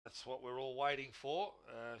That's what we're all waiting for.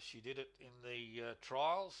 She did it in the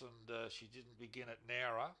trials, and she didn't begin at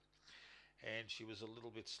Nowra, and she was a little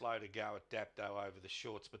bit slow to go at Dapto over the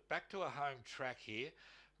shorts. But back to a home track here.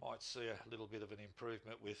 Might see a little bit of an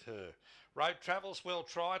improvement with her. Road Travels, well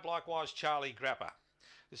tried. Likewise, Charlie Grapper.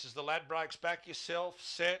 This is the Ladbrokes. Back yourself.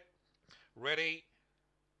 Set. Ready.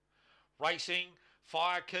 Racing.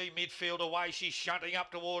 Fire Key midfield away. She's shunting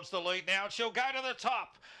up towards the lead now. She'll go to the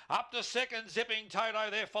top. Up to second, Zipping Toto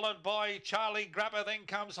there, followed by Charlie Grapper. Then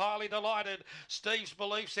comes Highly Delighted. Steve's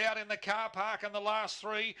Beliefs out in the car park, and the last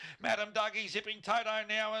three. Madam Dougie, Zipping Toto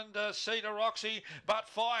now, and Cedar Roxy. But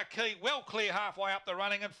Fire Key well clear halfway up the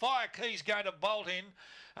running, and Fire Key's going to bolt in.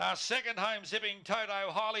 Second home, Zipping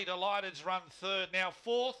Toto. Highly Delighted's run third. Now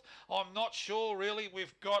fourth, I'm not sure really.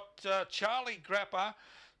 We've got Charlie Grapper.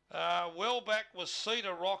 Well back was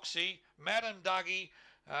Cedar Roxy. Madam Dougie.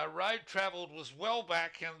 Road Travelled was well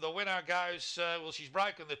back, and the winner goes, well, she's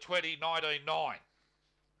broken the 20.19.9.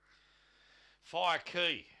 Fire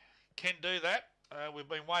Key can do that. We've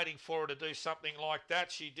been waiting for her to do something like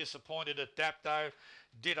that. She disappointed at Dapto.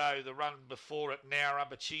 Ditto the run before at Nowra,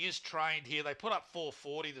 but she is trained here. They put up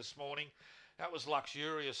 440 this morning. That was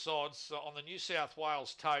luxurious odds. On the New South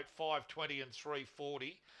Wales tote, 520 and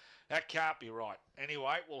 340. That can't be right.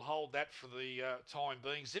 Anyway, we'll hold that for the time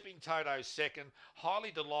being. Zipping Toto second,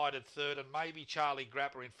 Highly Delighted third, and maybe Charlie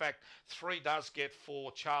Grapper. In fact, 3 does get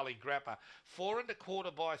for Charlie Grapper. 4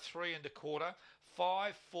 1/4 by 3 1/4.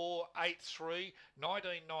 5, 4, 8, 3,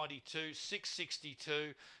 1992,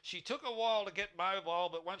 662. She took a while to get mobile,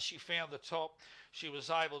 but once she found the top, she was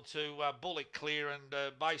able to bullet clear,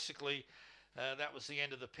 and basically that was the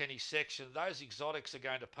end of the penny section. Those exotics are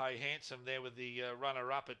going to pay handsome there with the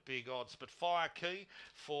runner-up at big odds. But Fire Key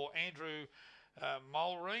for Andrew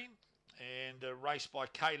Mulreen, and raced by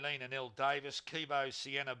Kayleen and L. Davis. Kibo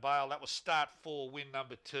Sienna Bale. That was start 4, win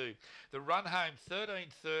number 2. The run home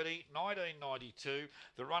 13.30, 1992.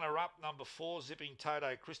 The runner-up number 4, Zipping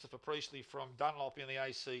Toto, Christopher Priestley from Dunlop in the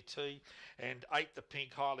ACT, and 8, the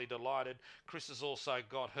Pink, Highly Delighted. Chris has also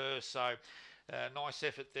got her, so nice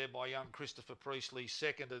effort there by young Christopher Priestley,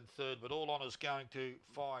 second and third, but all honours going to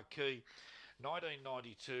Fire Key.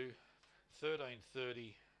 1992,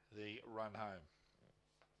 13.30, the run home.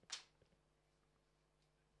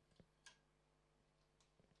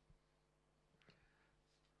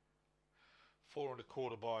 Four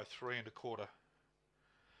 1/4 by 3 1/4.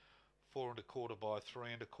 4 1/4 by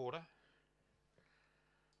 3 1/4.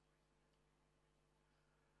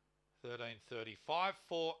 13.30. 5,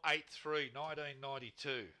 4, 8, 3,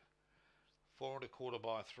 1992. 4 1/4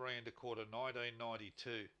 by 3 1/4,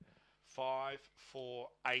 1992. 5, 4,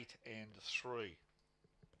 8, and 3.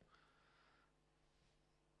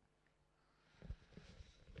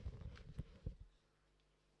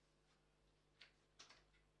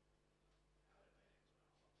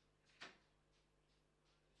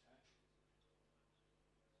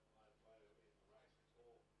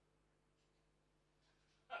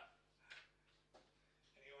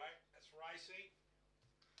 Anyway, that's racing.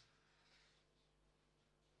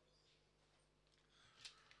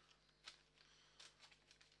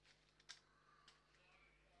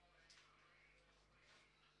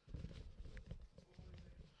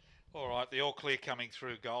 All right, the all clear coming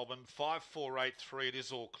through Goulburn. 5483, it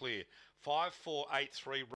is all clear. 5483.